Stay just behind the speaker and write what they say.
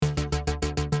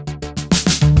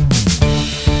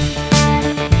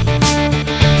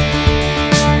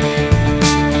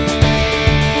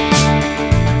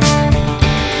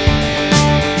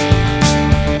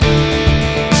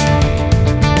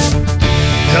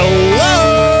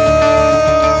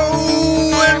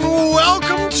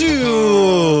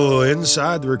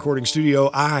inside the recording studio.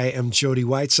 I am Jody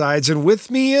Whitesides, and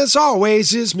with me, as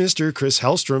always, is Mr. Chris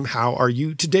Hellstrom. How are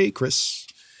you today, Chris?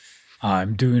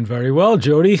 I'm doing very well,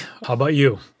 Jody. How about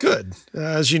you? Good.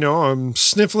 As you know, I'm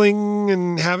sniffling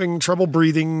and having trouble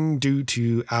breathing due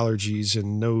to allergies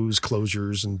and nose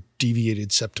closures and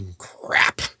deviated septum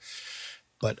crap.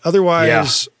 But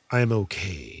otherwise, I am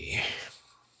okay.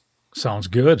 Sounds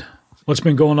good. What's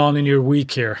been going on in your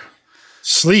week here?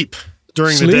 Sleep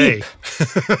during the day.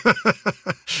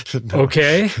 No.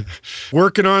 Okay.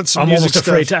 Working on some I'm music almost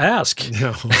afraid to ask.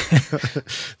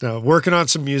 No, working on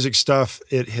some music stuff.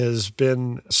 It has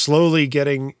been slowly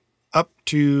getting up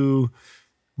to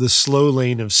the slow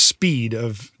lane of speed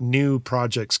of new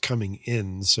projects coming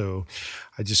in. So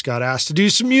I just got asked to do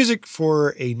some music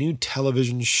for a new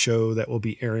television show that will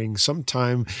be airing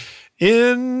sometime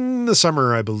in the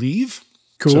summer, I believe.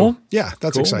 Cool. So, yeah,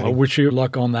 that's cool. exciting. I wish you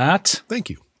luck on that. Thank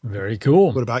you. Very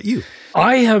cool. What about you?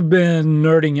 I have been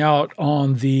nerding out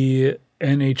on the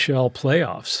NHL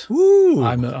playoffs. Ooh.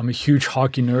 I'm a huge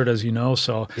hockey nerd, as you know.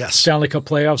 So Yes. Stanley Cup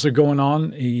playoffs are going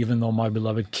on, even though my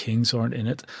beloved Kings aren't in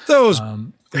it. Those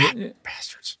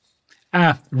bastards.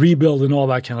 Rebuild and all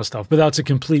that kind of stuff. But that's a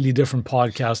completely different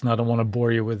podcast, and I don't want to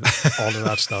bore you with all of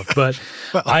that stuff. But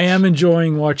I am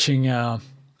enjoying watching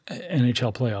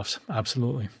NHL playoffs.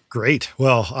 Absolutely. Great.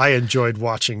 Well, I enjoyed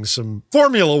watching some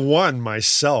Formula One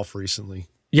myself recently.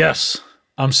 Yes.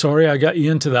 I'm sorry I got you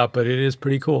into that, but it is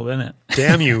pretty cool, isn't it?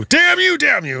 Damn you. Damn you.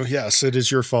 Damn you. Yes, it is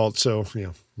your fault. So, yeah.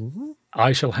 Mm-hmm.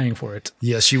 I shall hang for it.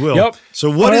 Yes, you will. Yep. So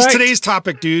what All is right. today's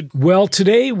topic, dude? Well,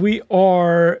 today we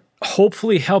are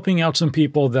hopefully helping out some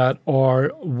people that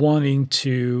are wanting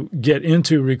to get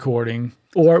into recording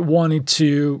or wanting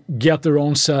to get their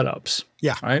own setups.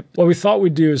 Yeah. Right. What we thought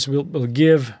we'd do is we'll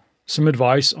give some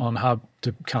advice on how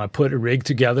to kind of put a rig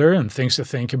together and things to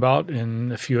think about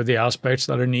in a few of the aspects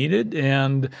that are needed.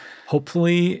 And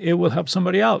hopefully it will help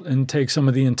somebody out and take some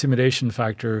of the intimidation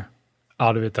factor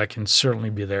out of it that can certainly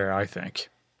be there, I think.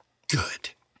 Good.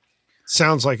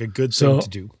 Sounds like a good thing to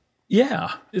do.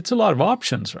 Yeah, it's a lot of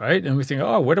options, right? And we think,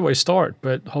 oh, where do I start?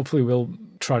 But hopefully we'll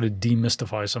try to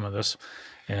demystify some of this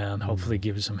and hopefully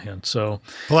give you some hints. So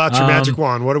pull out your magic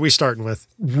wand. What are we starting with?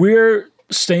 We're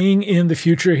staying in the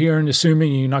future here and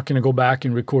assuming you're not going to go back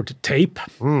and record to tape.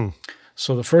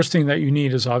 So the first thing that you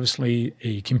need is obviously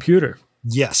a computer.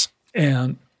 Yes.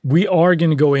 And we are going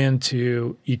to go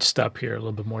into each step here a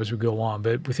little bit more as we go on.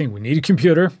 But we think we need a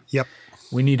computer. Yep.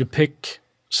 We need to pick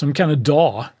some kind of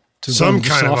DAW to some run the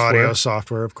kind of software. audio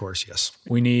software, of course, yes.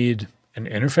 We need an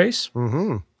interface.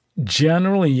 Mm-hmm.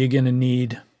 Generally, you're going to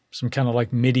need some kind of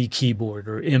like MIDI keyboard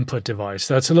or input device.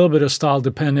 That's a little bit of style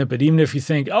dependent, but even if you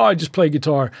think, oh, I just play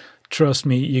guitar, trust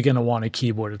me, you're going to want a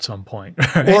keyboard at some point.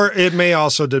 Right? Or it may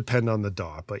also depend on the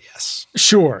DAW, but yes.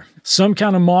 Sure. Some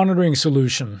kind of monitoring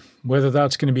solution, whether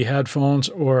that's going to be headphones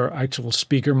or actual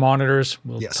speaker monitors.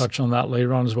 We'll touch on that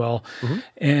later on as well. Mm-hmm.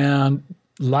 And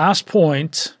last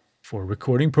point, for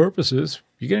recording purposes,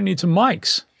 you're going to need some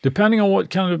mics. Depending on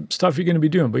what kind of stuff you're going to be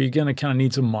doing, but you're going to kind of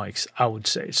need some mics, I would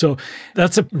say. So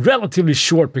that's a relatively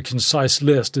short but concise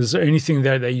list. Is there anything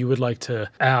there that you would like to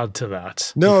add to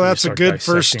that? No, that's a good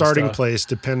first starting place,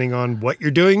 depending on what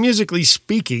you're doing musically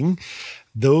speaking.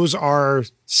 Those are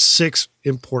 6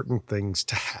 important things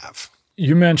to have.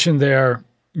 You mentioned there,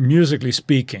 musically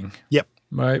speaking. Yep.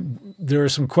 Right? There are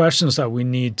some questions that we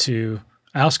need to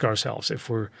ask ourselves if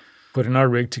we're putting our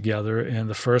rig together. And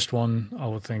the first one I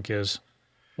would think is,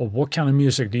 well, what kind of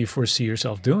music do you foresee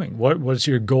yourself doing? What's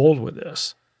your goal with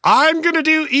this? I'm going to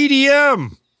do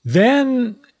EDM.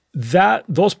 Then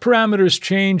those parameters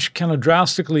change kind of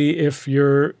drastically if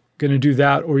you're going to do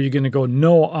that or you're going to go,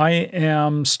 no, I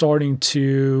am starting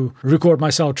to record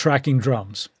myself tracking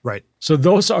drums. Right. So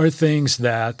those are things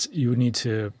that you need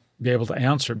to be able to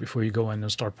answer before you go in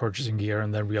and start purchasing gear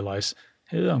and then realize,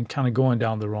 hey, I'm kind of going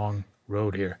down the wrong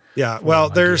road here. Yeah, well,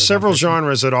 there's several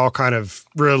genres that all kind of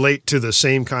relate to the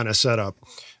same kind of setup,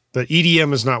 but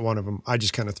EDM is not one of them. I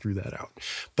just kind of threw that out.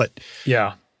 But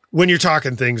yeah, when you're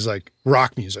talking things like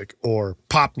rock music or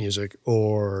pop music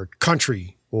or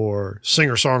country or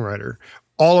singer-songwriter,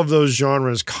 all of those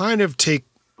genres kind of take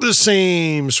the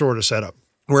same sort of setup.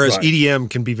 Whereas EDM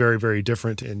can be very, very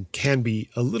different and can be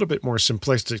a little bit more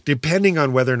simplistic, depending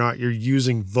on whether or not you're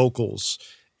using vocals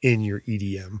in your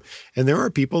EDM. And there are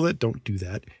people that don't do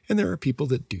that, and there are people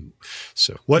that do.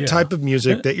 So what type of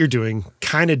music that you're doing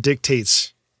kind of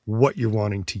dictates what you're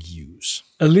wanting to use.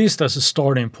 At least as a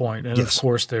starting point. And of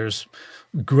course, there's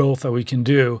growth that we can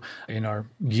do in our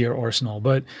gear arsenal.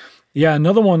 But yeah,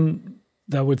 another one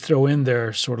that would throw in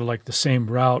there sort of like the same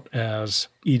route as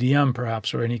EDM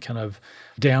perhaps, or any kind of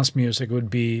dance music would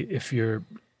be if you're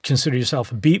consider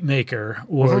yourself a beat maker,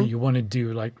 or you want to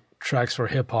do like tracks for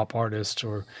hip hop artists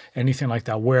or anything like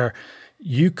that, where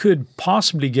you could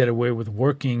possibly get away with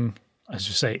working, as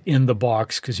you say, in the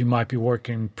box, because you might be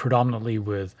working predominantly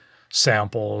with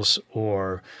samples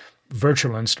or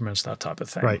virtual instruments, that type of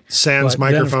thing. Right. Sans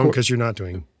microphone, because you're not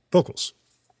doing vocals.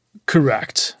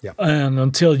 Correct. Yeah. And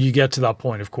until you get to that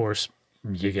point, of course,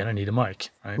 you're going to need a mic,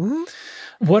 right?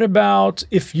 What about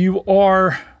if you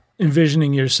are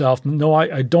envisioning yourself, no,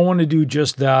 I don't want to do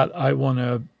just that. I want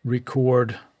to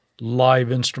record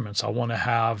live instruments. I want to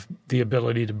have the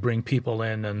ability to bring people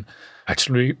in and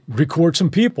actually record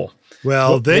some people.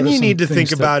 Well, then you need to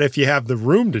think about if you have the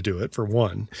room to do it, for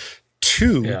one.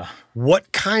 Two,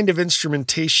 what kind of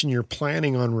instrumentation you're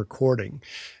planning on recording.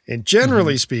 And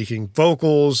generally speaking,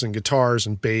 vocals and guitars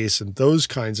and bass and those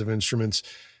kinds of instruments,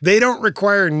 they don't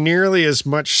require nearly as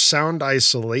much sound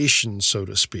isolation, so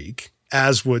to speak,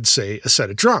 as would, say, a set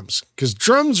of drums. Because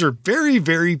drums are very,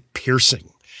 very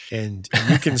piercing. And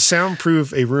you can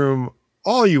soundproof a room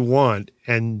all you want,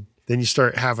 and then you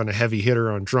start having a heavy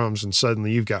hitter on drums, and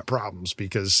suddenly you've got problems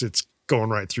because it's going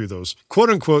right through those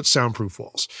quote-unquote soundproof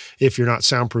walls if you're not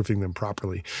soundproofing them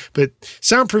properly. But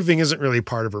soundproofing isn't really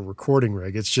part of a recording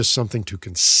rig. It's just something to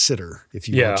consider if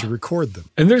you want to record them.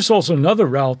 And there's also another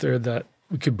route there that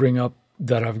we could bring up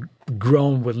that I've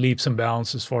grown with leaps and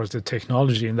bounds as far as the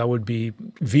technology, and that would be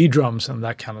V-drums and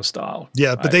that kind of style.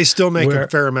 Yeah, but they still make a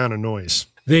fair amount of noise.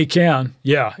 They can,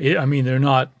 yeah. I mean, they're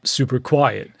not super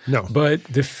quiet. No. But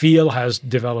the feel has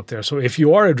developed there. So if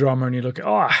you are a drummer and you look,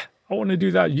 I want to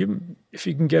do that, if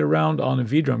you can get around on a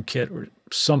V-drum kit or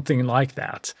something like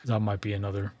that, that might be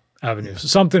another avenue. So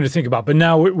something to think about. But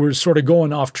now we're sort of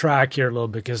going off track here a little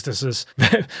bit because this is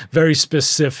very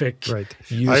specific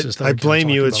uses. I blame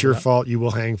you. It's your fault. You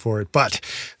will hang for it. But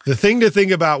the thing to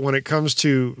think about when it comes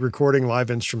to recording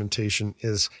live instrumentation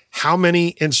is how many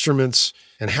instruments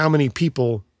and how many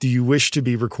people do you wish to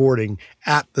be recording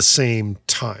at the same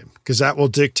time? Because that will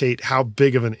dictate how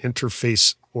big of an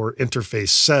interface or interface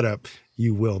setup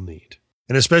you will need.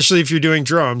 And especially if you're doing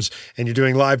drums and you're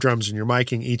doing live drums and you're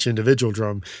miking each individual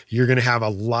drum, you're going to have a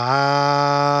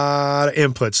lot of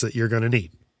inputs that you're going to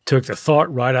need. Took the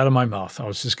thought right out of my mouth. I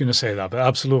was just going to say that, but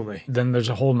absolutely. Then there's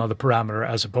a whole nother parameter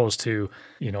as opposed to,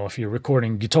 if you're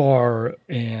recording guitar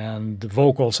and the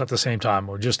vocals at the same time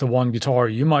or just the one guitar,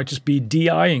 you might just be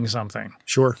DIing something.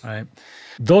 Sure. Right?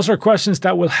 Those are questions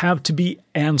that will have to be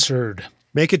answered.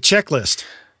 Make a checklist.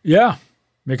 Yeah.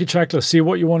 Make a checklist, see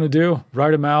what you want to do,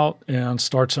 write them out, and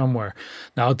start somewhere.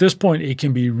 Now, at this point, it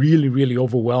can be really, really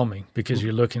overwhelming because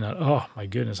you're looking at, oh, my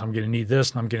goodness, I'm going to need this,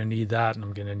 and I'm going to need that, and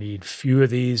I'm going to need a few of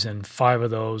these and 5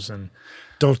 of those. And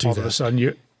don't do all that. Of a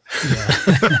sudden,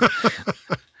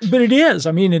 But it is.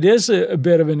 I mean, it is a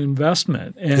bit of an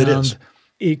investment. And it is.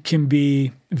 It can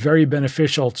be very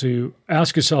beneficial to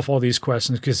ask yourself all these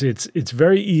questions because it's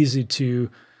very easy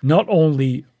to not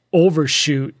only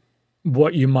overshoot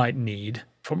what you might need,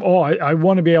 from, I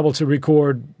want to be able to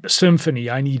record a symphony.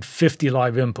 I need 50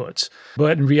 live inputs.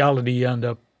 But in reality, you end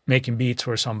up making beats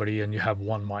for somebody and you have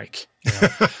one mic. That's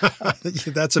a big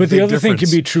But the other difference. thing can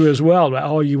be true as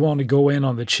well. You want to go in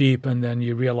on the cheap and then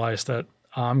you realize that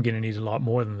I'm going to need a lot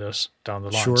more than this down the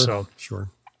line.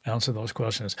 Sure. Answer those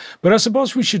questions. But I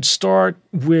suppose we should start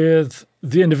with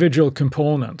the individual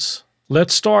components.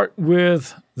 Let's start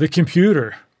with the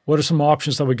computer. What are some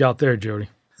options that we got there, Jody?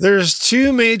 There's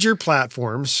 2 major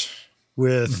platforms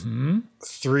with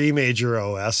 3 major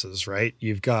OSs, right?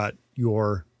 You've got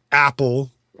your Apple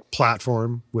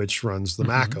platform, which runs the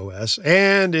Mac OS.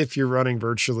 And if you're running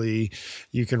virtually,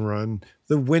 you can run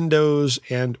the Windows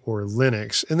and or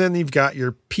Linux. And then you've got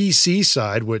your PC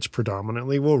side, which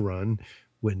predominantly will run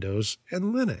Windows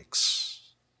and Linux.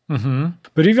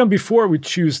 But even before we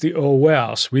choose the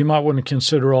OS, we might want to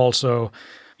consider also,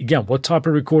 again, what type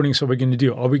of recordings are we going to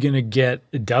do? Are we going to get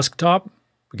a desktop?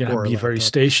 We're going to be a very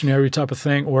stationary type of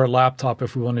thing, or a laptop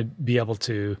if we want to be able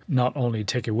to not only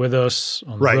take it with us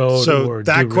on the road or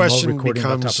do remote recording,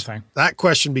 that type of thing. That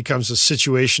question becomes a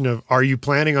situation of, are you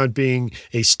planning on being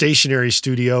a stationary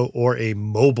studio or a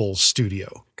mobile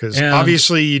studio? Because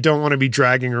obviously you don't want to be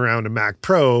dragging around a Mac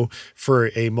Pro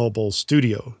for a mobile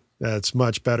studio. That's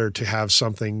much better to have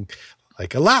something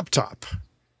like a laptop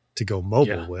to go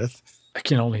mobile with. I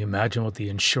can only imagine what the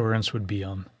insurance would be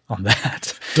on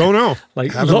that. Don't know.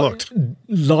 Like haven't looked.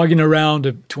 Logging around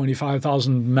a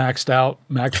 25,000 maxed out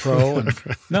Mac Pro. And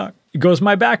no, it goes in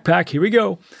my backpack. Here we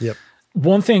go. Yep.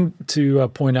 One thing to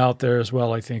point out there as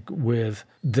well, I think, with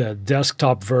the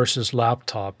desktop versus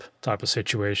laptop type of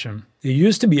situation, it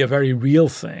used to be a very real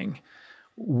thing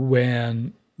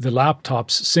when the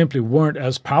laptops simply weren't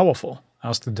as powerful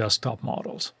as the desktop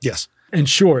models. Yes. And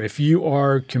sure, if you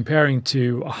are comparing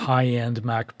to a high-end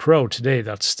Mac Pro today,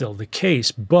 that's still the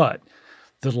case, but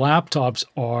the laptops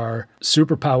are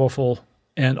super powerful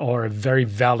and are a very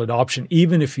valid option,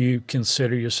 even if you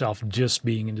consider yourself just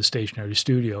being in the stationary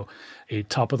studio. A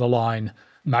top-of-the-line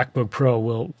MacBook Pro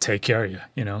will take care of you,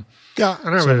 you know? Yeah,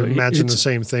 and I would imagine the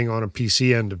same thing on a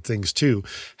PC end of things too.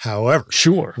 However,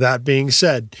 sure. That being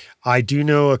said, I do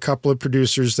know a couple of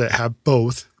producers that have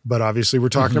both, but obviously we're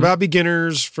talking about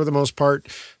beginners for the most part,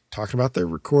 talking about their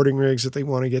recording rigs that they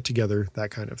want to get together,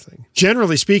 that kind of thing.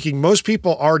 Generally speaking, most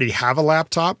people already have a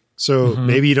laptop. So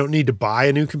maybe you don't need to buy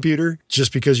a new computer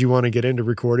just because you want to get into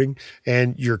recording.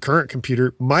 And your current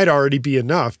computer might already be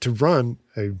enough to run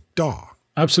a DAW.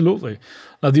 Absolutely.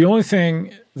 Now, the only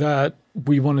thing that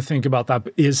we want to think about that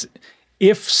is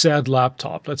if said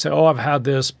laptop, let's say, I've had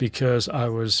this because I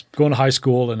was going to high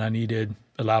school and I needed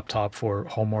a laptop for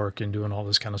homework and doing all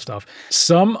this kind of stuff.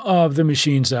 Some of the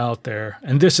machines out there,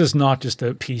 and this is not just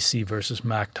a PC versus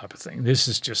Mac type of thing. This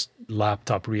is just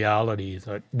laptop reality,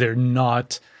 that they're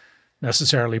not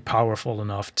necessarily powerful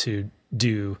enough to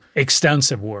do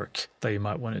extensive work that you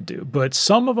might want to do. But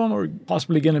some of them are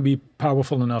possibly going to be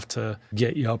powerful enough to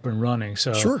get you up and running.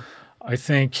 So sure. I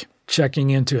think checking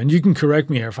into, and you can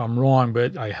correct me here if I'm wrong,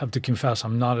 but I have to confess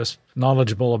I'm not as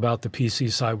knowledgeable about the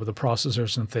PC side with the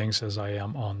processors and things as I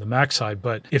am on the Mac side.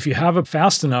 But if you have a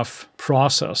fast enough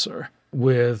processor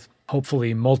with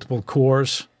hopefully multiple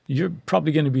cores, you're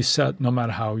probably going to be set no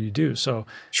matter how you do. So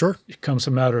sure, it becomes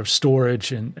a matter of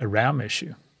storage and a RAM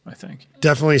issue, I think.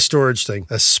 Definitely a storage thing,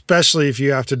 especially if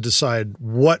you have to decide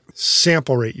what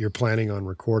sample rate you're planning on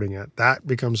recording at. That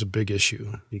becomes a big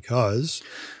issue because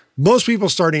most people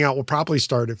starting out will probably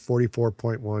start at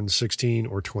 44.1, 16,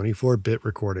 or 24-bit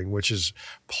recording, which is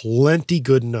plenty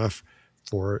good enough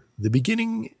for the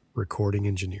beginning recording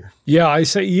engineer. Yeah, I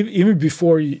say even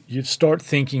before you start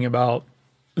thinking about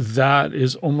that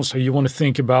is almost how you want to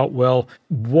think about, well,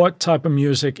 what type of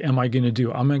music am I going to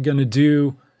do? Am I going to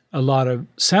do a lot of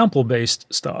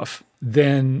sample-based stuff?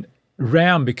 Then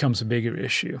RAM becomes a bigger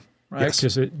issue, right?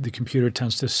 Because the computer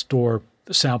tends to store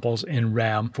the samples in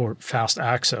RAM for fast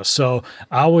access. So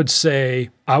I would say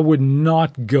I would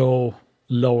not go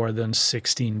lower than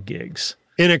 16 gigs.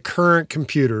 In a current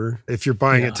computer, if you're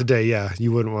buying it today,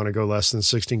 you wouldn't want to go less than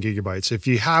 16 gigabytes. If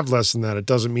you have less than that, it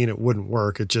doesn't mean it wouldn't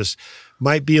work. It just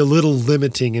might be a little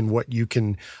limiting in what you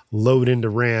can load into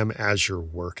RAM as you're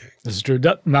working. This is true.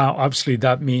 Now, obviously,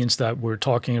 that means that we're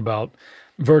talking about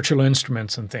virtual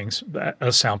instruments and things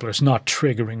as samplers, not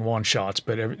triggering one-shots,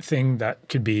 but everything that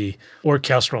could be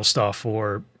orchestral stuff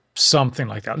or something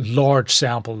like that. Large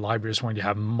sample libraries when you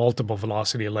have multiple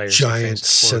velocity layers. Giant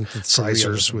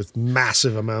synthesizers with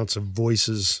massive amounts of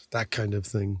voices, that kind of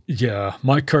thing. Yeah.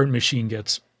 My current machine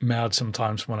gets mad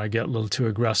sometimes when I get a little too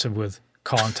aggressive with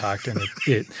contact and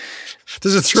it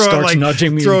does it throw starts out, like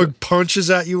nudging me. Throw punches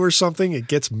at you or something? It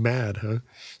gets mad, huh?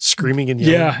 Screaming and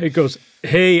yelling. Yeah, it goes,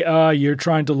 hey, you're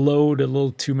trying to load a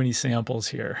little too many samples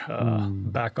here.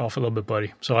 Back off a little bit,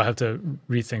 buddy. So I have to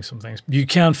rethink some things. You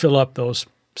can fill up those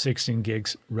 16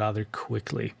 gigs rather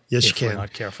quickly. Yes, you if can. We're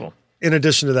not careful. In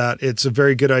addition to that, it's a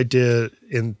very good idea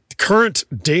in the current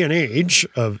day and age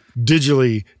of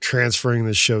digitally transferring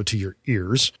the show to your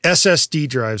ears. SSD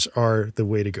drives are the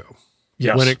way to go.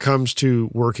 Yes. When it comes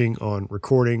to working on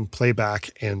recording,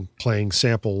 playback, and playing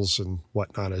samples and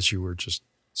whatnot, as you were just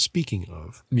speaking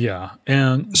of. Yeah.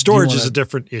 And storage is a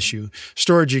different issue.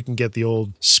 Storage, you can get the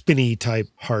old spinny type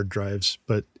hard drives,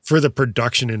 but for the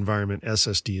production environment,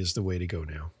 SSD is the way to go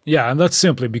now. Yeah, and that's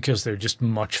simply because they're just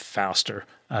much faster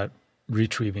at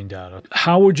retrieving data.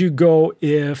 How would you go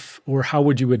how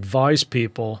would you advise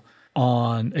people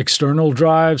on external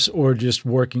drives or just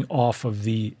working off of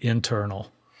the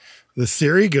internal? The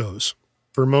theory goes,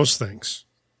 for most things,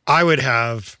 I would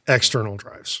have external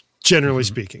drives, generally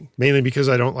speaking, mainly because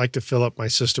I don't like to fill up my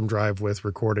system drive with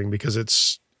recording because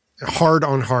it's hard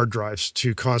on hard drives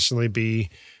to constantly be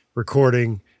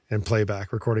recording and playback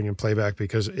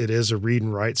because it is a read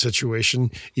and write situation.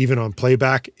 Even on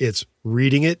playback, it's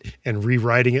reading it and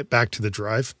rewriting it back to the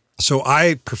drive. So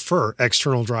I prefer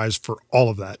external drives for all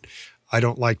of that. I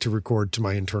don't like to record to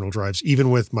my internal drives.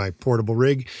 Even with my portable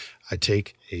rig, I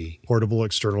take a portable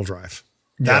external drive.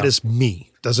 That is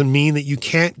me. Doesn't mean that you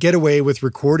can't get away with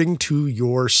recording to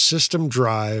your system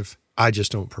drive. I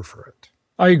just don't prefer it.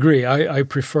 I agree. I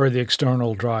prefer the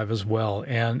external drive as well.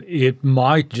 And it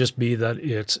might just be that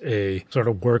it's a sort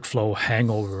of workflow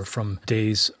hangover from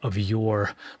days of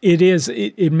yore.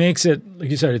 It makes it, like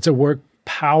you said, it's a work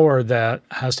power that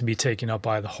has to be taken up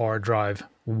by the hard drive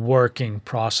working,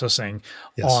 processing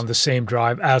on the same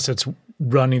drive as it's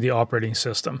running the operating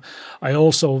system. I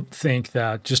also think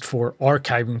that just for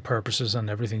archiving purposes and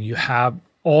everything, you have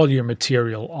all your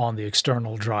material on the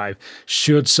external drive.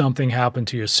 Should something happen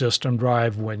to your system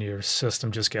drive when your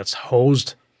system just gets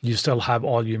hosed, you still have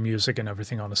all your music and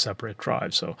everything on a separate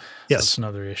drive. So that's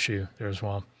another issue there as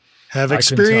well. Have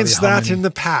experienced that in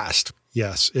the past.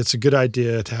 Yes, it's a good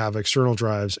idea to have external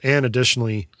drives and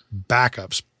additionally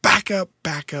backups. Backup.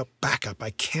 I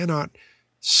cannot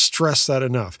stress that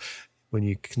enough. When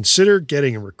you consider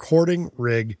getting a recording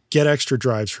rig, get extra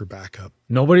drives for backup.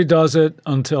 Nobody does it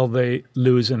until they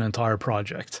lose an entire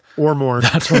project. Or more.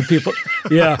 That's when people,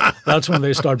 that's when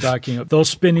they start backing up. Those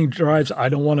spinning drives, I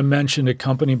don't want to mention the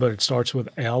company, but it starts with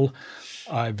L.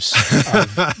 I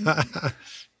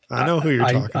know who you're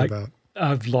talking about.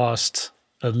 I've lost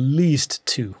at least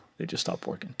 2. They just stopped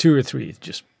working. 2 or 3,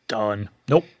 just done.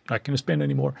 Nope, not going to spin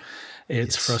anymore.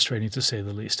 It's frustrating to say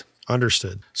the least.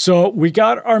 Understood. So we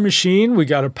got our machine. We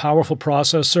got a powerful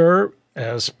processor,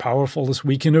 as powerful as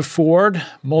we can afford,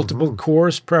 multiple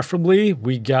cores preferably.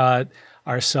 We got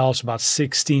ourselves about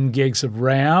 16 gigs of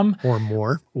RAM. Or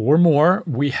more.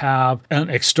 We have an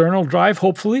external drive,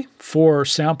 hopefully, for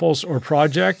samples or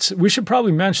projects. We should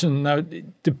probably mention, now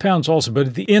it depends also,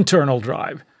 but the internal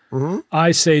drive.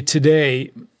 I say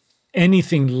today,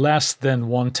 anything less than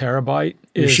 1 terabyte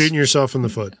You're shooting yourself in the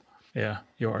foot. Yeah,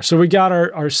 you are. So we got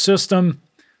our system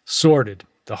sorted,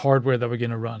 the hardware that we're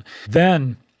going to run.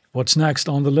 Then what's next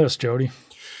on the list, Jody?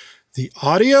 The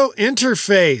audio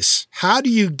interface. How do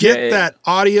you get that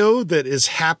audio that is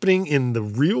happening in the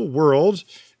real world,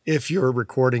 if you're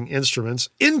recording instruments,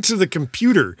 into the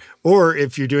computer? Or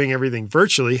if you're doing everything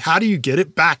virtually, how do you get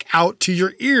it back out to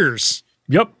your ears?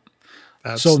 Yep.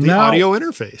 That's the audio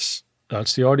interface.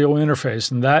 That's the audio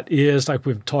interface. And that is, like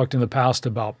we've talked in the past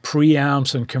about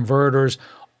preamps and converters,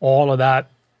 all of that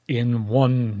in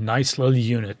one nice little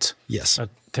unit. Yes. That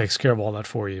takes care of all that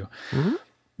for you.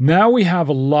 Now we have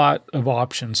a lot of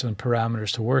options and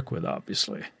parameters to work with,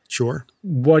 obviously. Sure.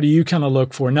 What do you kind of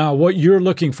look for now? What you're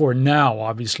looking for now,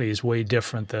 obviously, is way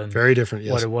different than very different,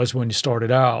 what it was when you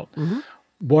started out.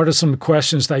 What are some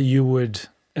questions that you would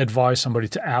advise somebody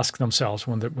to ask themselves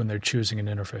when they're choosing an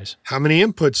interface? How many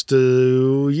inputs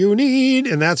do you need?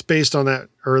 And that's based on that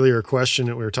earlier question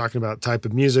that we were talking about, type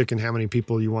of music and how many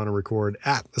people you want to record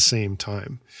at the same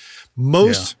time.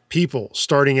 Most people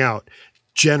starting out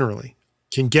generally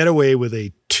can get away with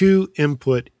a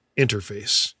 2-input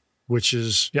interface, which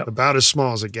is about as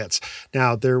small as it gets.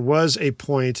 Now, there was a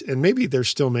point, and maybe they're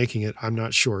still making it, I'm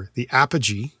not sure. The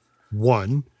Apogee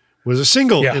 1 was a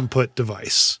single input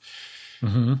device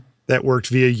that worked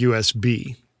via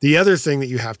USB. The other thing that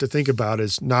you have to think about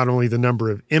is not only the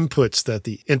number of inputs that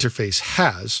the interface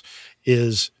has,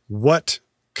 is what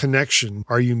connection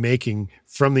are you making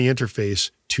from the interface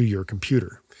to your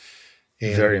computer?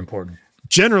 And very important.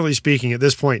 Generally speaking, at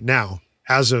this point now,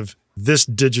 as of this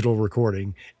digital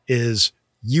recording, is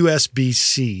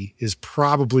USB-C is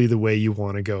probably the way you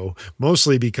want to go,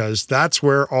 mostly because that's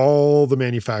where all the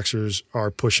manufacturers are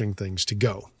pushing things to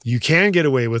go. You can get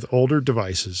away with older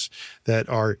devices that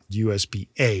are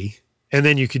USB-A, and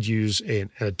then you could use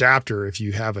an adapter if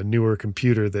you have a newer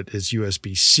computer that is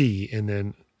USB-C, and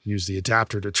then use the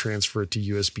adapter to transfer it to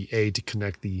USB-A to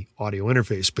connect the audio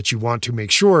interface. But you want to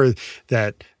make sure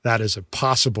that that is a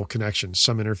possible connection.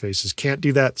 Some interfaces can't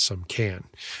do that, some can,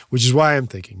 which is why I'm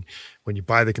thinking when you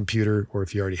buy the computer, or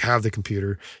if you already have the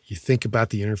computer, you think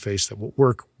about the interface that will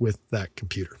work with that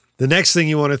computer. The next thing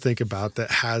you want to think about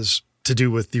that has to do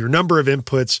with your number of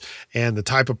inputs and the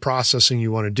type of processing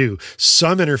you want to do.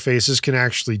 Some interfaces can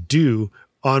actually do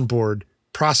onboard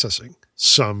processing.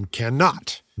 Some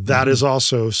cannot. That is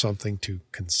also something to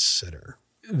consider.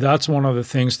 That's one of the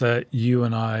things that you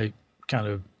and I kind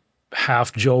of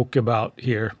half joke about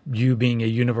here, you being a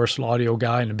Universal Audio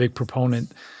guy and a big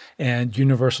proponent, and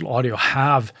Universal Audio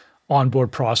have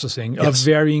onboard processing of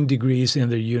varying degrees in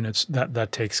their units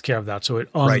that takes care of that. So it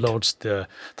unloads the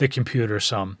computer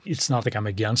some. It's not like I'm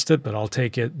against it, but I'll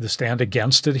take the stand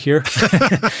against it here.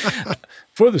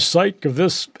 For the sake of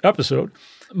this episode,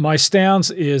 my stance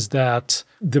is that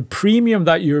the premium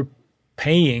that you're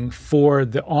paying for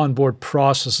the onboard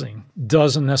processing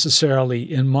doesn't necessarily,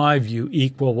 in my view,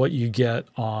 equal what you get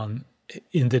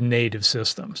in the native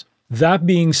systems. That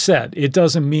being said, it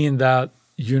doesn't mean that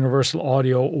Universal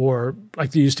Audio, or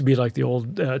like there used to be like the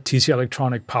old TC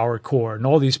Electronic Power Core and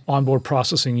all these onboard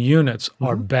processing units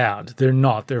are bad. They're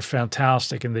not. They're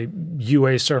fantastic, and the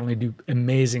UA certainly do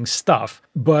amazing stuff.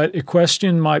 But a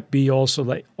question might be also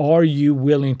like, are you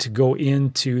willing to go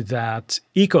into that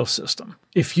ecosystem?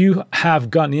 If you have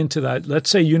gone into that, let's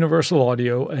say Universal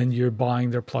Audio, and you're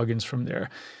buying their plugins from there,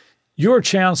 your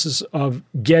chances of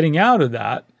getting out of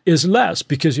that is less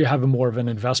because you have more of an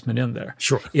investment in there.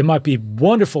 Sure. It might be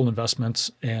wonderful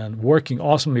investments and working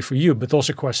awesomely for you, but those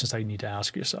are questions that you need to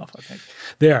ask yourself, I think.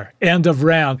 There, end of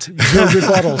rant. Your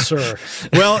rebuttal, sir.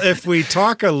 Well, if we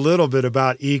talk a little bit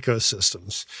about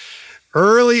ecosystems,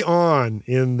 early on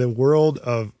in the world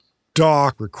of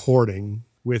DAW recording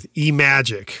with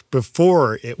eMagic,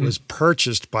 before it was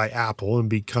purchased by Apple and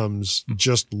becomes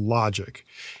just Logic.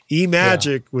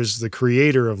 eMagic was the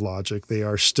creator of Logic. They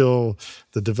are still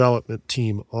the development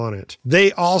team on it.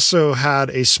 They also had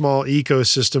a small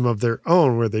ecosystem of their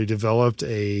own where they developed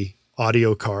a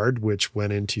audio card, which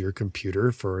went into your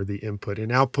computer for the input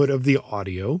and output of the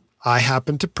audio. I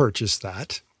happened to purchase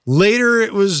that. Later,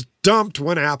 it was dumped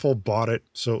when Apple bought it,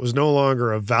 so it was no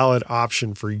longer a valid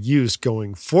option for use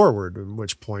going forward, at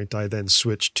which point I then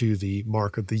switched to the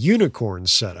Mark of the Unicorn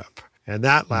setup. And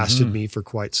that lasted me for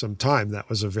quite some time. That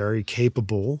was a very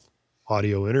capable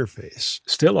audio interface.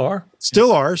 Still are.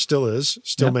 Still is.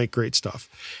 Still make great stuff.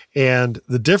 And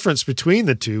the difference between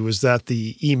the two was that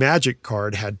the eMagic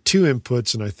card had 2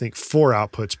 inputs and I think 4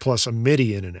 outputs plus a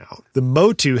MIDI in and out. The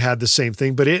Motu had the same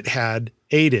thing, but it had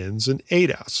 8 ins and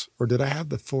 8 outs. Or did I have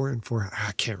the 4 and 4?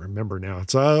 I can't remember now.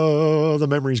 The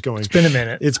memory's going. It's been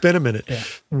a minute. Yeah.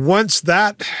 Once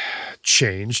that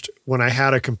changed, when I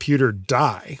had a computer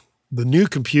die, the new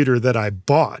computer that I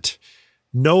bought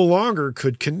no longer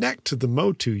could connect to the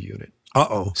Motu unit.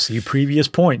 See previous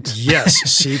point. Yes,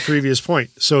 see previous point.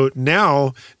 So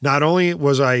now, not only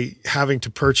was I having to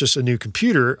purchase a new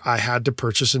computer, I had to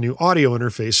purchase a new audio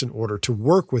interface in order to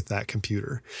work with that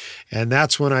computer. And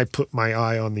that's when I put my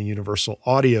eye on the Universal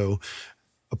Audio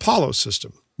Apollo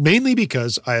system, mainly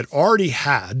because I had already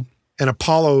had an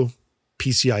Apollo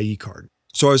PCIe card.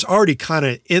 So I was already kind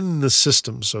of in the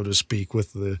system, so to speak,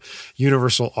 with the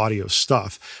Universal Audio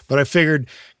stuff. But I figured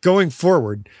going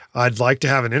forward, I'd like to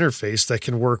have an interface that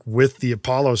can work with the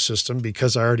Apollo system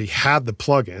because I already had the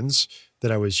plugins that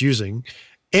I was using,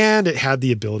 and it had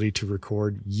the ability to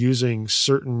record using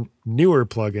certain newer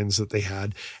plugins that they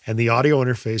had. And the audio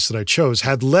interface that I chose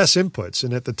had less inputs.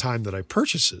 And at the time that I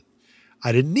purchased it,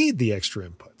 I didn't need the extra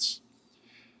inputs.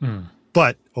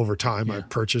 But over time, I've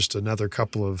purchased another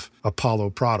couple of Apollo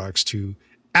products to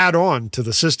add on to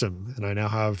the system. And I now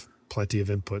have plenty of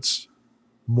inputs,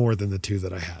 more than the 2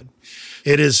 that I had.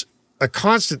 It is a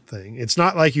constant thing. It's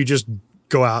not like you just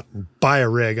go out and buy a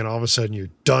rig and all of a sudden you're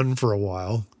done for a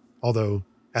while. Although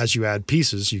as you add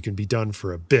pieces, you can be done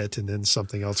for a bit and then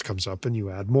something else comes up and you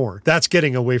add more. That's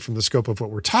getting away from the scope of what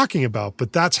we're talking about,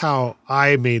 but that's how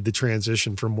I made the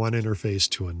transition from one interface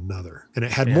to another. And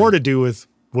it had more to do with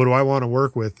what do I want to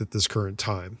work with at this current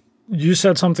time? You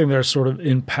said something there sort of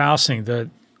in passing that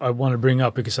I want to bring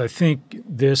up because I think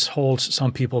this holds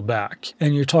some people back.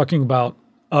 And you're talking about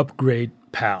upgrade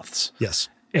paths. Yes.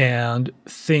 And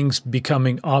things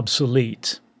becoming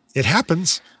obsolete. It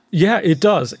happens. Yeah, it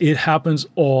does. It happens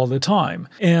all the time.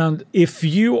 And if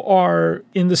you are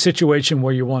in the situation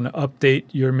where you want to update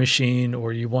your machine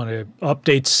or you want to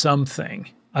update something,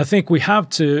 I think we have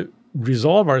to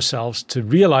resolve ourselves to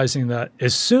realizing that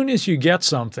as soon as you get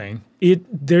something,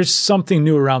 there's something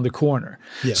new around the corner.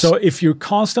 Yes. So if you're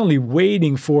constantly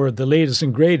waiting for the latest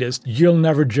and greatest, you'll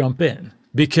never jump in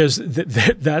because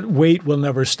that wait will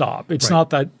never stop. It's not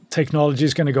that technology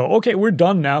is going to go, okay, we're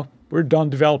done now. We're done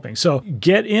developing. So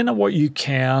get in on what you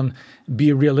can,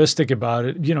 be realistic about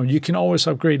it. You know, you can always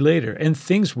upgrade later and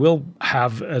things will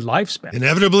have a lifespan.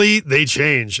 Inevitably, they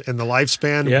change and the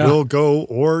lifespan will go,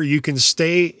 or you can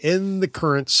stay in the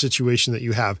current situation that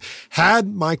you have.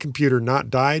 Had my computer not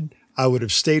died, I would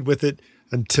have stayed with it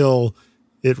until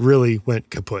it really went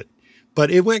kaput.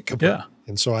 But it went kaput. Yeah.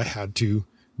 And so I had to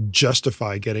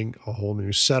justify getting a whole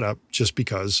new setup just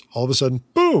because all of a sudden,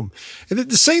 boom. And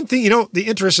the same thing, the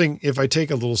interesting, if I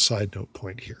take a little side note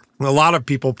point here, a lot of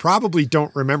people probably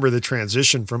don't remember the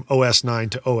transition from OS 9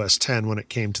 to OS 10 when it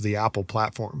came to the Apple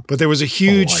platform. But there was a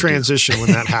huge transition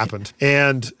when that happened.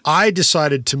 And I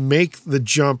decided to make the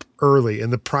jump early.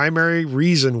 And the primary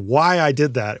reason why I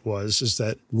did that is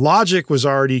that Logic was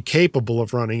already capable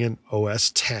of running an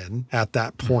OS 10 at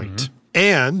that point.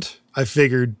 And I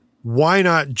figured, why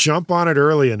not jump on it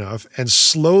early enough and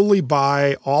slowly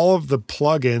buy all of the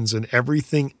plugins and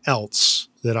everything else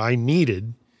that I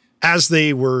needed as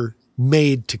they were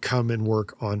made to come and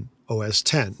work on OS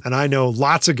 10. And I know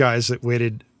lots of guys that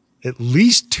waited at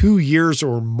least 2 years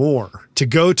or more to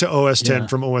go to OS 10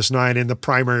 from OS 9. And the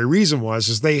primary reason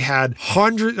is they had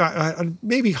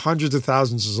maybe hundreds of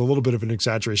thousands is a little bit of an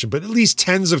exaggeration, but at least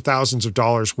tens of thousands of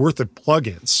dollars worth of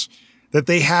plugins that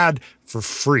they had for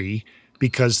free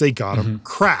because they got them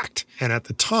cracked. And at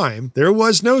the time, there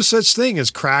was no such thing as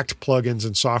cracked plugins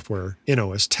and software in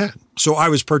OS X. So I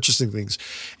was purchasing things.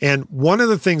 And one of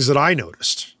the things that I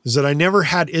noticed is that I never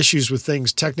had issues with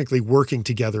things technically working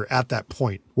together at that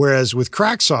point. Whereas with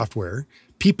cracked software,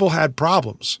 people had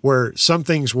problems where some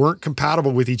things weren't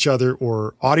compatible with each other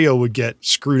or audio would get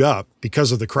screwed up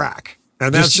because of the crack.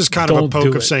 And that's just kind of a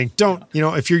poke of saying,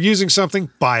 if you're using something,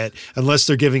 buy it unless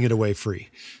they're giving it away free.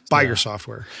 Buy your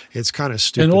software. It's kind of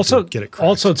stupid and also, to get it cracked.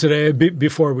 Also today,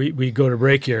 before we go to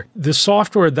break here, the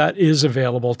software that is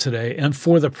available today and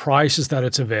for the prices that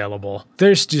it's available,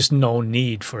 there's just no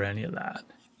need for any of that.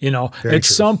 At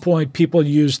some point, people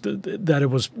used that it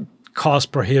was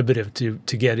cost prohibitive to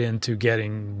get into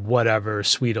getting whatever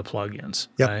suite of plugins.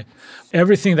 Yep. Right?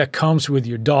 Everything that comes with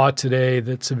your DAW today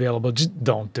that's available, just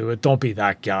don't do it. Don't be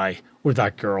that guy or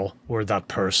that girl or that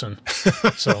person.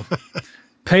 So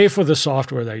pay for the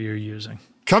software that you're using.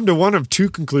 Come to one of two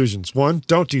conclusions. One,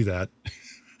 don't do that.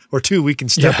 Or two, we can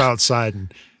step outside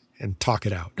and talk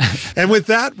it out. And with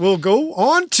that, we'll go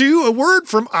on to a word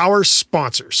from our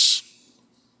sponsors.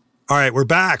 All right, we're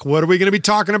back. What are we going to be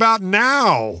talking about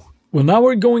now? Well, now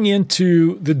we're going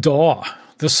into the DAW,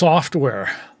 the software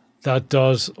that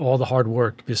does all the hard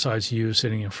work besides you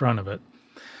sitting in front of it.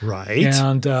 Right.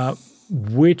 And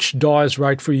which DAW is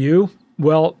right for you?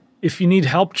 Well, if you need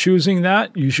help choosing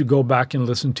that, you should go back and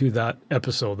listen to that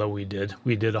episode that we did.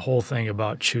 We did a whole thing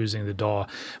about choosing the DAW.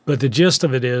 But the gist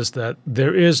of it is that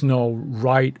there is no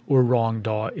right or wrong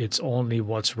DAW. It's only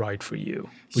what's right for you.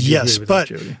 Would you agree with that,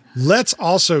 Jody? Let's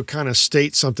also kind of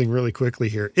state something really quickly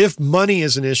here. If money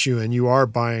is an issue and you are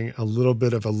buying a little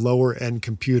bit of a lower end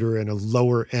computer and a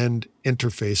lower end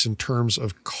interface in terms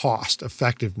of cost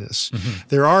effectiveness,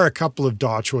 there are a couple of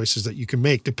DAW choices that you can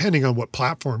make depending on what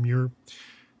platform you're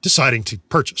deciding to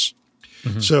purchase.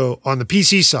 So on the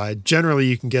PC side, generally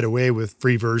you can get away with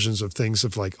free versions of things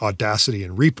of like Audacity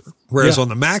and Reaper. Whereas on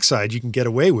the Mac side, you can get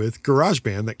away with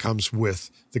GarageBand that comes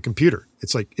with the computer.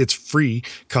 It's like, it's free,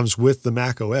 comes with the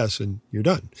Mac OS, and you're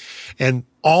done. And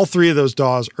all three of those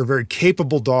DAWs are very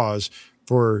capable DAWs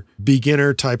for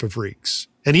beginner type of rigs.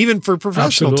 And even for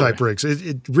professional type rigs,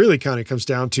 it really kind of comes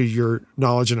down to your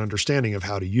knowledge and understanding of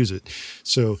how to use it.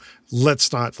 So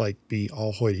let's not like be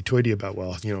all hoity-toity about,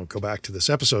 go back to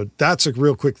this episode. That's a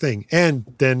real quick thing. And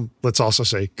then let's also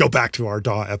say, go back to our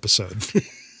DAW episode.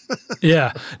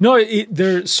 Yeah. No,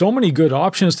 there's so many good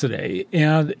options today.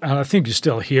 And I think you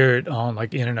still hear it on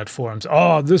like internet forums.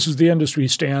 Oh, this is the industry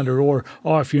standard. Or,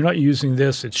 oh, if you're not using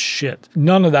this, it's shit.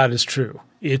 None of that is true.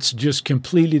 It's just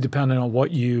completely dependent on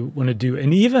what you want to do.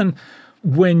 And even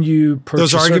when you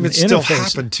purchase those arguments still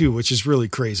happen too, which is really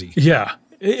crazy. Yeah.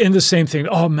 And the same thing,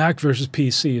 Mac versus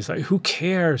PC. It's like, who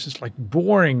cares? It's like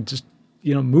boring. Just,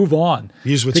 move on.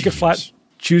 Use what you use.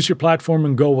 Choose your platform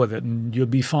and go with it, and you'll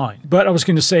be fine. But I was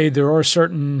going to say there are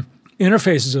certain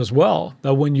interfaces as well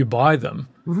that when you buy them,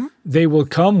 they will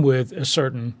come with a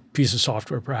certain piece of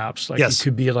software, perhaps. Like it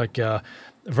could be like a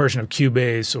version of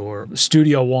Cubase or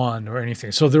Studio One or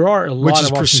anything. So there are a lot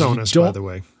of options. Which is PreSonus, by the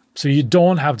way. So you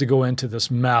don't have to go into this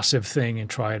massive thing and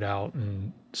try it out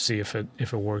and see if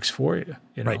it works for you.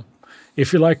 Right.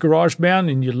 If you like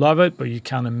GarageBand and you love it, but you're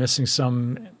kind of missing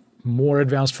some more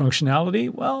advanced functionality,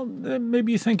 well, then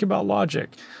maybe you think about Logic.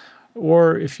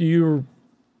 Or if you're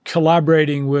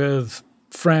collaborating with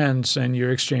friends and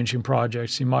you're exchanging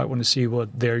projects, you might want to see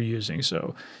what they're using.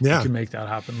 So you can make that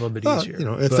happen a little bit easier.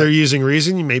 If they're using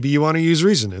Reason, maybe you want to use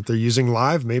Reason. If they're using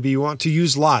Live, maybe you want to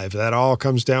use Live. That all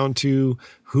comes down to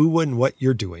who and what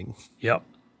you're doing. Yep.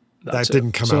 That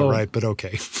didn't come out right, but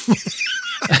okay.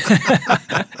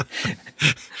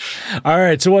 All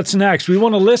right. So what's next? We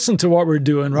want to listen to what we're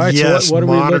doing, right? Yes, so what are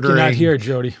we looking at here,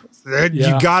 Jody?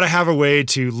 You got to have a way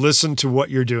to listen to what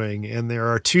you're doing. And there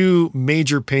are two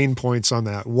major pain points on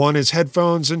that. One is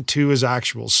headphones and two is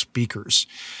actual speakers.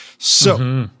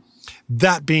 So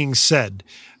that being said,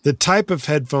 the type of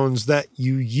headphones that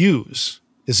you use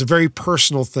is a very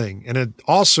personal thing. And it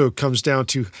also comes down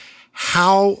to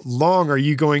how long are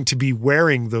you going to be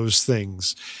wearing those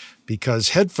things? Because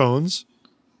headphones,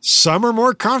 some are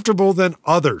more comfortable than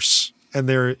others. And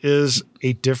there is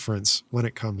a difference when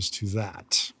it comes to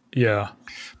that. Yeah.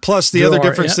 Plus, the other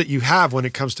difference that you have when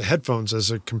it comes to headphones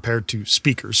as compared to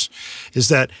speakers is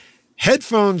that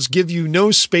headphones give you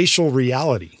no spatial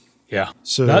reality. Yeah.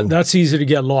 So that's easy to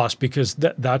get lost because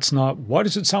that's not, why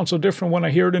does it sound so different when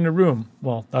I hear it in a room?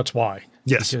 Well, that's why.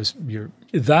 Yes. Because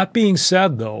that being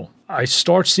said, though, I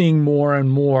start seeing more and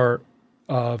more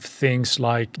of things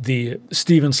like the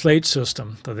Steven Slate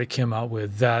system that they came out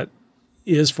with that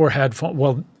is for headphones.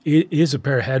 Well, it is a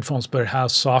pair of headphones, but it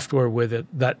has software with it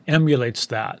that emulates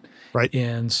that. Right.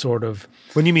 in sort of.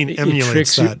 When you mean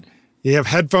emulates that? You have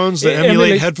headphones that Emulate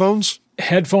emulate headphones?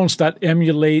 Headphones that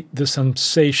emulate the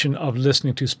sensation of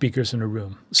listening to speakers in a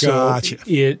room. So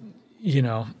Gotcha.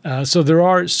 So there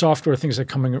are software things that are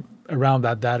coming around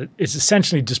that it's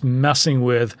essentially just messing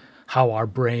with how our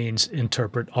brains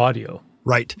interpret audio.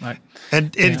 Right.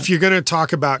 And if you're going to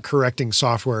talk about correcting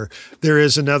software, there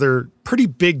is another pretty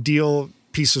big deal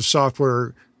piece of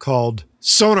software called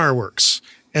SonarWorks.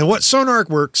 And what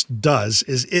SonarWorks does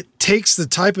is it takes the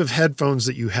type of headphones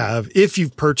that you have, if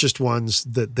you've purchased ones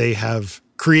that they have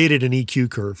created an EQ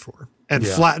curve for, and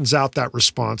flattens out that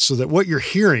response so that what you're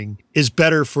hearing is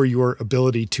better for your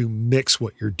ability to mix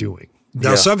what you're doing.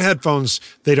 Now, some headphones,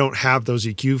 they don't have those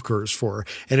EQ curves for,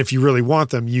 and if you really want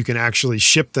them, you can actually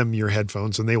ship them your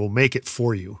headphones and they will make it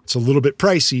for you. It's a little bit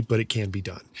pricey, but it can be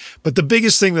done. But the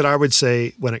biggest thing that I would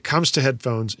say when it comes to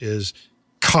headphones is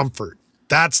comfort.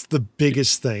 That's the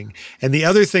biggest thing. And the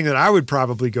other thing that I would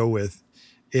probably go with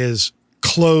is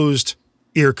closed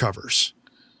ear covers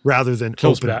rather than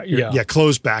closed open. back,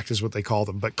 Closed back is what they call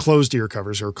them, but closed ear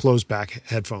covers or closed back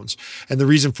headphones. And the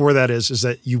reason for that is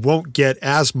that you won't get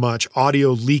as much audio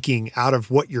leaking out of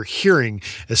what you're hearing,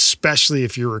 especially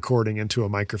if you're recording into a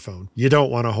microphone. You don't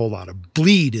want a whole lot of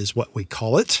bleed is what we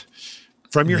call it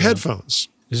from your headphones.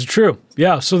 This is true.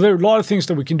 Yeah. So there are a lot of things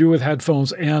that we can do with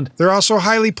headphones, and they're also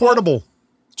highly portable.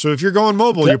 So if you're going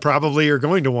mobile, you probably are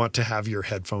going to want to have your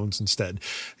headphones instead.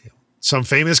 Some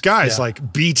famous guys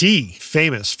like BT,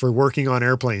 famous for working on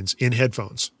airplanes in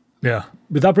headphones. Yeah.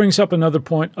 But that brings up another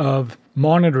point of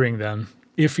monitoring then,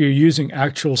 if you're using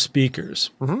actual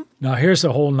speakers. Mm-hmm. Now, here's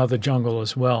a whole nother jungle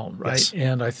as well, right? Yes.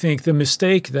 And I think the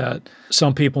mistake that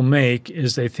some people make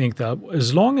is they think that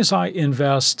as long as I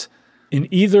invest in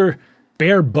either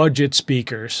bare budget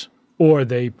speakers or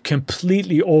they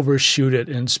completely overshoot it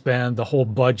and spend the whole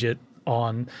budget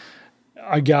on,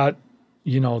 I got,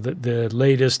 the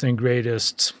latest and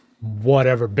greatest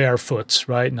whatever barefoots,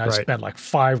 right? And I spent like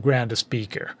 $5,000 a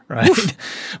speaker, right?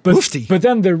 But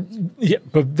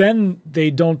then they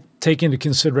don't take into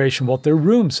consideration what their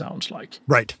room sounds like.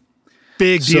 Right.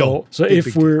 Big deal. So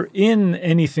if we're in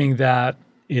anything that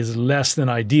is less than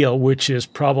ideal, which is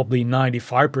probably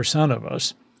 95% of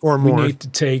us, or more, we need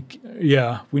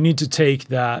to take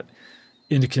that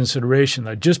into consideration,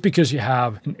 that just because you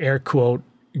have an air quote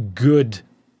good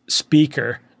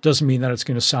speaker doesn't mean that it's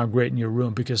going to sound great in your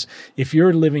room, because if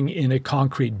you're living in a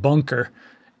concrete bunker,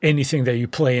 anything that you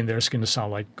play in there is going to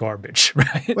sound like garbage,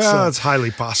 right? Well, it's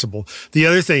highly possible. The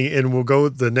other thing, and we'll go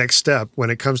the next step when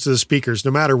it comes to the speakers,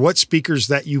 no matter what speakers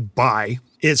that you buy,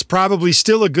 it's probably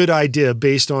still a good idea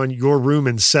based on your room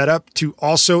and setup to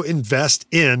also invest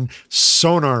in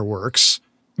SonarWorks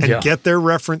and get their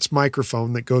reference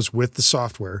microphone that goes with the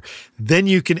software. Then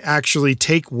you can actually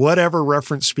take whatever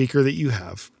reference speaker that you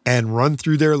have and run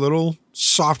through their little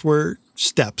software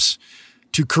steps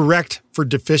to correct for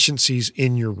deficiencies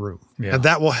in your room. Yeah. And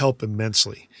that will help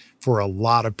immensely for a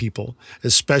lot of people,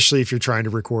 especially if you're trying to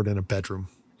record in a bedroom.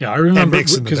 Yeah, I remember. And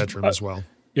mix in the bedroom as well.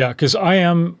 Yeah, because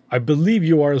I believe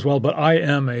you are as well, but I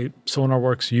am a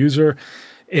SonarWorks user,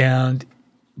 and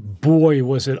boy,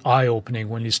 was it eye-opening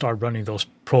when you start running those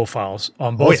profiles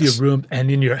on both your room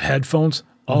and in your headphones.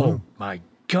 Oh my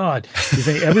God. You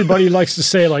think everybody likes to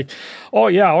say like, oh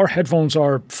yeah, our headphones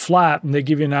are flat and they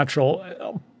give you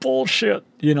natural bullshit.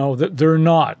 They're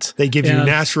not. They give you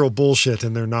natural bullshit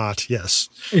and they're not. Yes.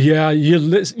 Yeah.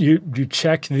 You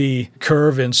check the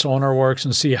curve in SonarWorks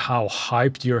and see how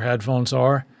hyped your headphones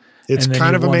are. It's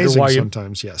kind of amazing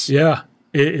sometimes. Yes. Yeah.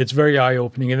 It's very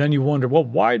eye-opening. And then you wonder, well,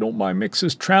 why don't my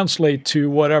mixes translate to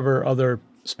whatever other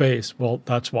space? Well,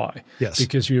 that's why. Yes.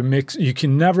 Because you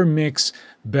can never mix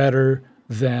better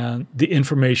than the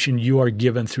information you are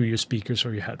given through your speakers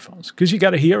or your headphones, because you got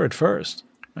to hear it first.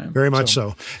 Right? Very much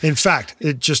so. In fact,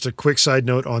 just a quick side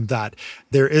note on that.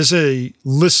 There is a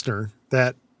listener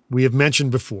that we have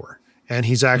mentioned before, and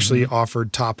he's actually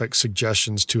offered topic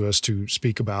suggestions to us to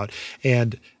speak about.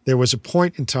 And there was a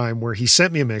point in time where he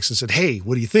sent me a mix and said, hey,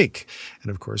 what do you think? And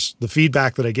of course, the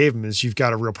feedback that I gave him is, you've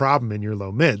got a real problem in your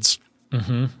low mids.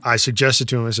 Mm-hmm. I suggested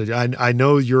to him, I said, I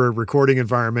know your recording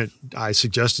environment. I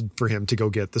suggested for him to go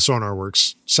get the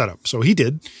SonarWorks setup. So he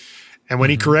did. And when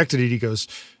he corrected it, he goes,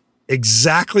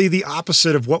 exactly the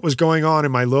opposite of what was going on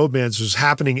in my low mids was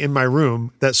happening in my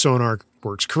room that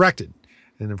SonarWorks corrected.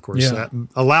 And of course, that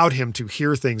allowed him to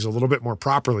hear things a little bit more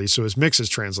properly, so his mixes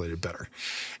translated better.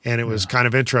 And it was kind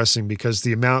of interesting, because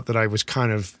the amount that I was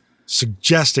kind of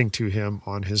suggesting to him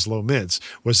on his low mids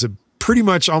was pretty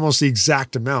much almost the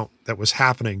exact amount that was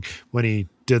happening when he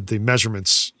did the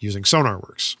measurements using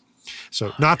SonarWorks.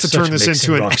 So not to turn this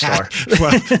into an ad,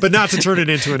 but not to turn it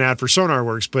into an ad for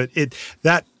SonarWorks, but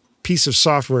that piece of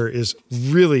software is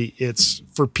really, it's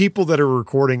for people that are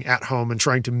recording at home and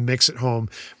trying to mix at home,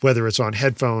 whether it's on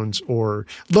headphones or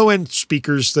low-end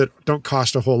speakers that don't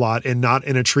cost a whole lot and not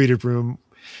in a treated room.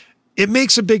 It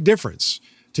makes a big difference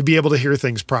to be able to hear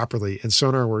things properly, and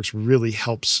SonarWorks really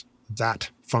helps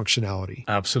that functionality.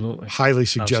 Absolutely. Highly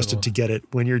suggested to get it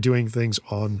when you're doing things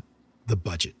on the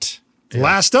budget. Yeah.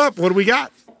 Last up, what do we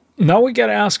got? Now we got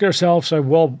to ask ourselves,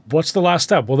 well, what's the last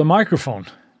step? Well, the microphone.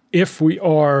 If we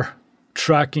are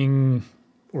tracking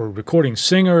or recording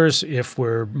singers, if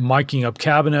we're miking up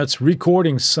cabinets,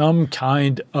 recording some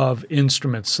kind of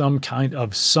instrument, some kind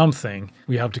of something,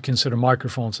 we have to consider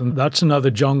microphones. And that's another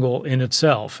jungle in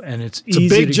itself. And it's easy a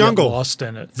big to jungle. Get lost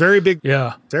in it. Very big.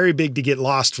 Yeah. Very big to get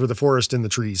lost for the forest in the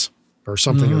trees or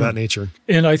something of that nature.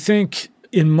 And I think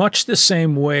in much the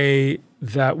same way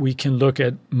that we can look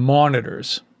at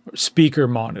monitors, speaker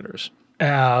monitors,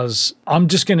 as I'm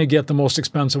just going to get the most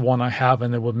expensive one I have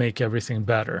and it will make everything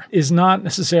better, is not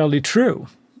necessarily true,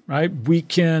 right? We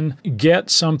can get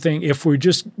something, if we're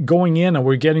just going in and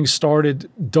we're getting started,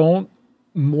 don't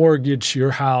mortgage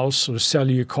your house or sell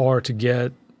your car to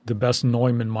get the best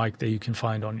Neumann mic that you can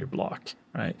find on your block,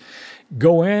 right?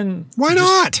 Go in. Why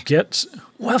not?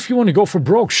 If you want to go for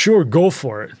broke, sure, go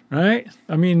for it, right?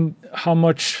 I mean, how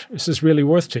much is this really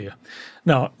worth to you?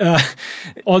 No,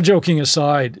 all joking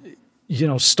aside,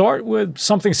 start with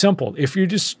something simple. If you're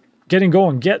just getting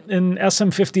going, get an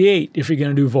SM58 if you're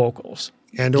going to do vocals.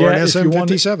 And or an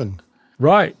SM57.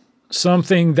 Right.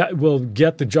 Something that will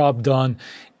get the job done.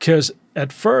 Because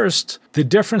at first, the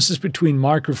differences between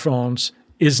microphones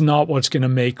is not what's going to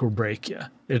make or break you.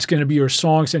 It's going to be your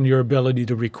songs and your ability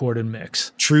to record and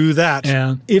mix. True that.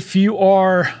 And if you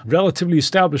are relatively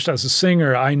established as a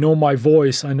singer, I know my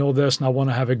voice, I know this, and I want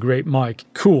to have a great mic,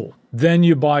 cool. Then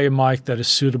you buy a mic that is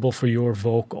suitable for your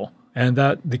vocal. And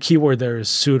that the key word there is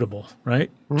suitable, right?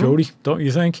 Mm-hmm. Jody, don't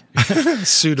you think?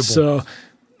 Suitable. So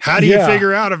how do you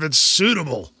figure out if it's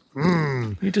suitable?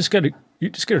 You just gotta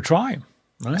try them,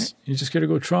 right? Yes. You just gotta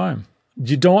go try them.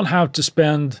 You don't have to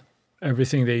spend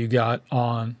everything that you got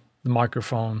on the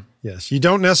microphone. Yes. You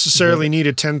don't necessarily need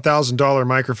a $10,000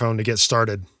 microphone to get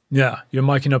started. Yeah. You're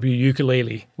miking up your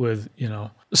ukulele with,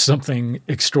 something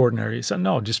extraordinary. So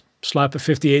no, just slap a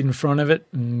 58 in front of it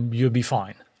and you'll be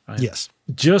fine. Right? Yes.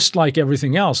 Just like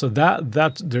everything else,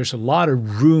 that there's a lot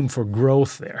of room for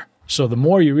growth there. So the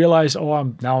more you realize,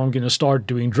 I'm going to start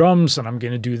doing drums and I'm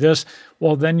going to do this,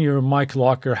 well, then your mic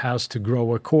locker has to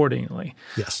grow accordingly.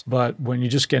 Yes. But when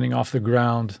you're just getting off the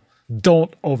ground,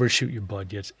 don't overshoot your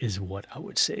budget is what I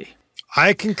would say.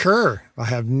 I concur. I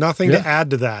have nothing to add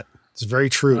to that. It's very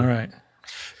true. All right.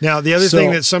 Now, the other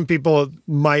thing that some people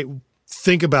might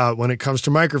think about when it comes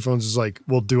to microphones is like,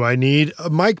 well, do I need a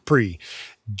mic pre?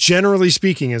 Generally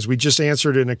speaking, as we just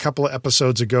answered in a couple of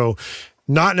episodes ago,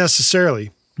 not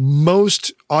necessarily.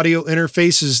 Most audio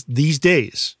interfaces these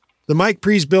days, the mic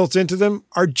pre's built into them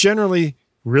are generally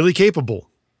really capable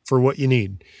for what you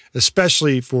need,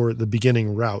 especially for the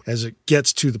beginning route. As it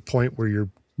gets to the point where you're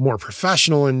more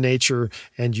professional in nature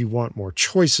and you want more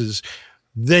choices,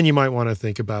 then you might want to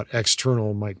think about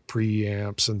external mic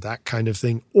preamps and that kind of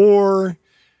thing. Or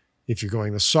if you're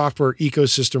going the software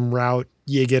ecosystem route,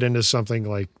 you get into something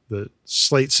like the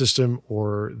Slate system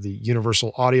or the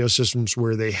Universal Audio systems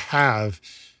where they have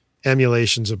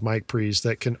emulations of mic pre's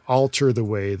that can alter the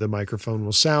way the microphone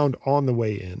will sound on the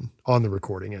way in, on the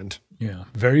recording end. Yeah,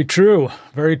 very true.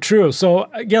 Very true. So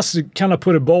I guess to kind of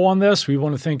put a bow on this, we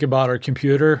want to think about our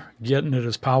computer, getting it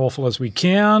as powerful as we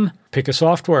can. Pick a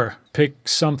software. Pick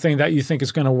something that you think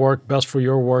is going to work best for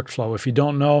your workflow. If you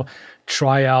don't know,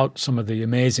 try out some of the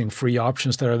amazing free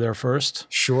options that are there first.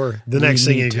 Sure. The next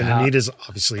thing you're going to need is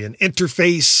obviously an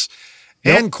interface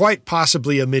and quite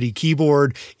possibly a MIDI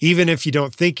keyboard. Even if you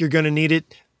don't think you're going to need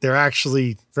it, they're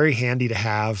actually very handy to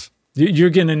have. You're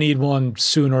going to need one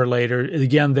sooner or later.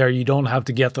 Again, you don't have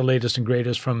to get the latest and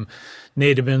greatest from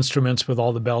Native Instruments with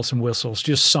all the bells and whistles,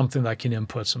 just something that can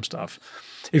input some stuff.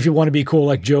 If you want to be cool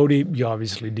like Jody, you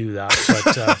obviously do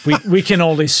that. But we can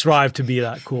only strive to be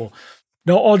that cool.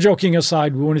 Now, all joking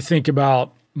aside, we want to think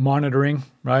about monitoring,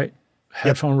 right?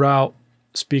 Headphone route,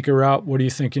 speaker route. What are you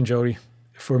thinking, Jody?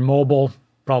 For mobile,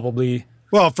 probably.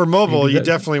 Well, for mobile, you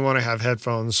definitely want to have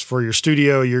headphones. For your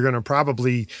studio, you're going to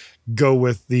probably go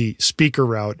with the speaker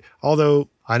route. Although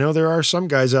I know there are some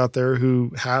guys out there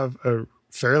who have a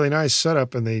fairly nice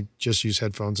setup and they just use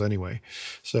headphones anyway.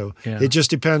 So it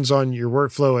just depends on your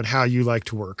workflow and how you like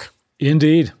to work.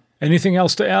 Indeed. Anything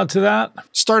else to add to that?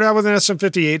 Start out with an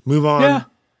SM58, move on,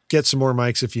 get some more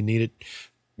mics if you need it.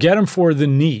 Get them for the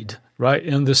need right,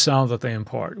 in the sound that they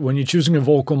impart. When you're choosing a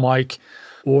vocal mic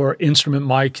or instrument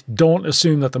mic, don't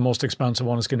assume that the most expensive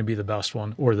one is going to be the best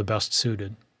one or the best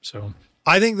suited. So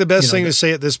I think the best thing to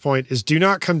say at this point is do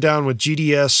not come down with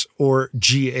GDS or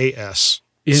GAS.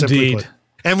 Indeed.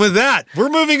 And with that, we're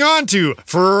moving on to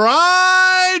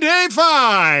Friday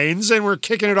Finds, and we're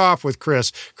kicking it off with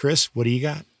Chris. Chris, what do you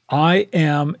got? I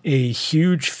am a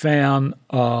huge fan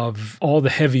of all the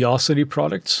Heaviosity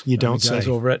products. You don't say. Guys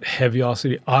over at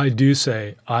Heaviosity, I do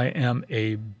say I am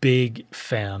a big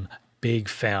fan.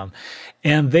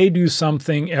 And they do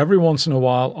something every once in a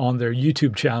while on their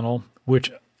YouTube channel,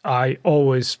 which I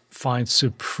always find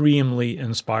supremely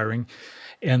inspiring.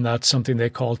 And that's something they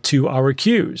call 2-hour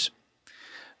cues,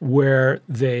 where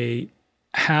they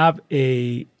have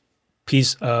a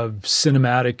piece of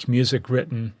cinematic music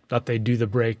written that they do the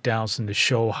breakdowns and to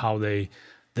show how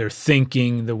they're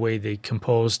thinking, the way they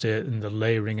composed it and the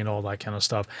layering and all that kind of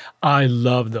stuff. I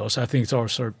love those. I think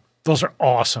those are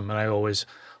awesome, and I always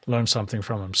learn something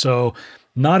from them. So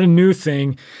not a new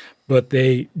thing, but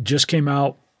they just came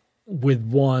out with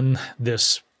one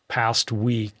this past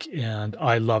week, and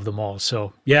I love them all.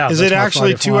 So yeah. Is it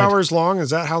actually 2 hours long? Is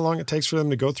that how long it takes for them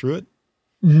to go through it?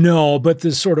 No, but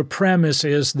the sort of premise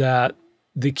is that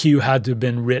the cue had to have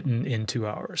been written in 2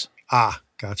 hours. Ah,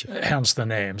 gotcha. Hence the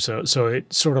name. So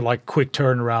it's sort of like quick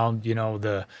turnaround.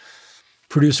 The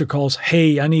producer calls,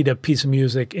 hey, I need a piece of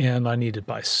music and I need it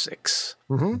by 6.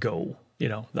 Mm-hmm. Go,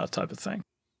 that type of thing.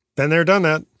 Been there, done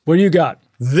that. What do you got?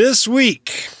 This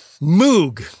week,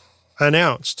 Moog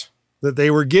announced that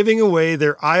they were giving away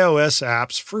their iOS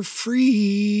apps for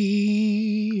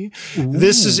free. Ooh.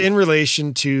 This is in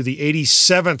relation to the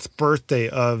 87th birthday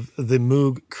of the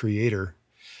Moog creator.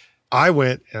 I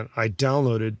went and I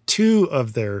downloaded 2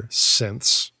 of their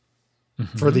synths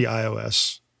for the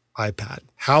iOS iPad.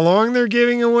 How long they're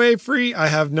giving away free, I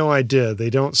have no idea.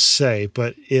 They don't say,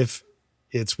 but if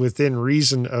it's within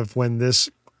reason of when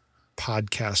this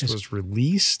podcast was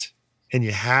released, and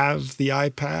you have the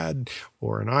iPad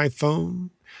or an iPhone,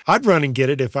 I'd run and get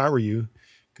it if I were you,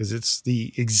 because it's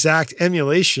the exact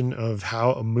emulation of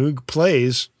how a Moog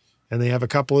plays, and they have a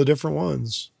couple of different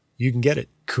ones. You can get it.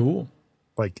 Cool.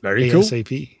 Like very ASAP.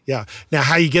 Cool. Yeah. Now,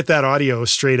 how you get that audio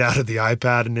straight out of the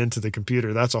iPad and into the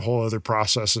computer, that's a whole other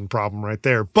process and problem right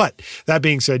there. But that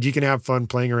being said, you can have fun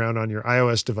playing around on your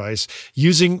iOS device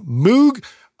using Moog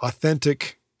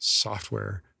Authentic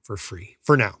software for free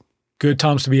for now. Good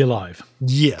times to be alive.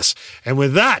 Yes. And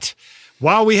with that,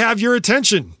 while we have your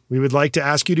attention, we would like to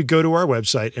ask you to go to our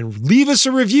website and leave us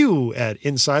a review at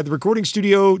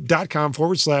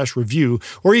insidetherecordingstudio.com/review,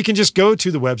 or you can just go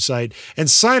to the website and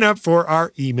sign up for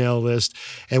our email list.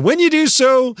 And when you do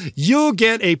so, you'll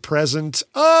get a present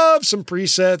of some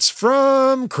presets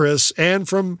from Chris and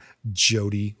from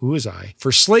Jody, who is I,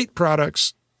 for Slate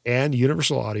products and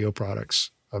Universal Audio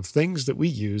products of things that we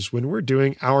use when we're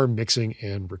doing our mixing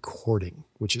and recording,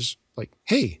 which is like,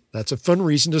 hey, that's a fun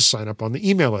reason to sign up on the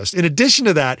email list. In addition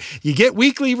to that, you get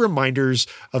weekly reminders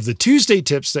of the Tuesday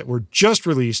tips that were just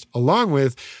released, along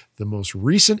with the most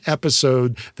recent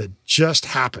episode that just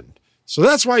happened. So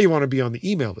that's why you want to be on the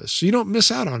email list, so you don't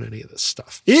miss out on any of this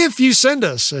stuff. If you send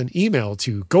us an email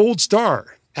to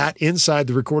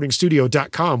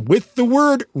goldstar@insidetherecordingstudio.com with the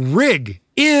word rig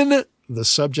in the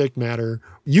subject matter,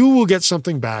 you will get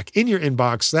something back in your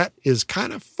inbox that is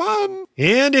kind of fun.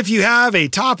 And if you have a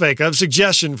topic of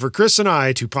suggestion for Chris and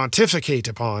I to pontificate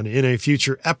upon in a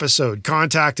future episode,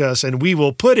 contact us and we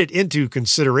will put it into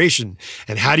consideration.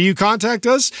 And how do you contact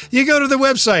us? You go to the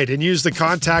website and use the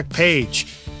contact page.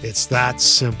 It's that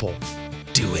simple.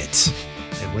 Do it.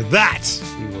 And with that,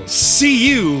 we will see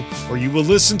you, or you will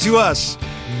listen to us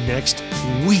next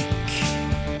week.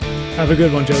 Have a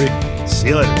good one, Jody. See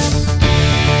you later.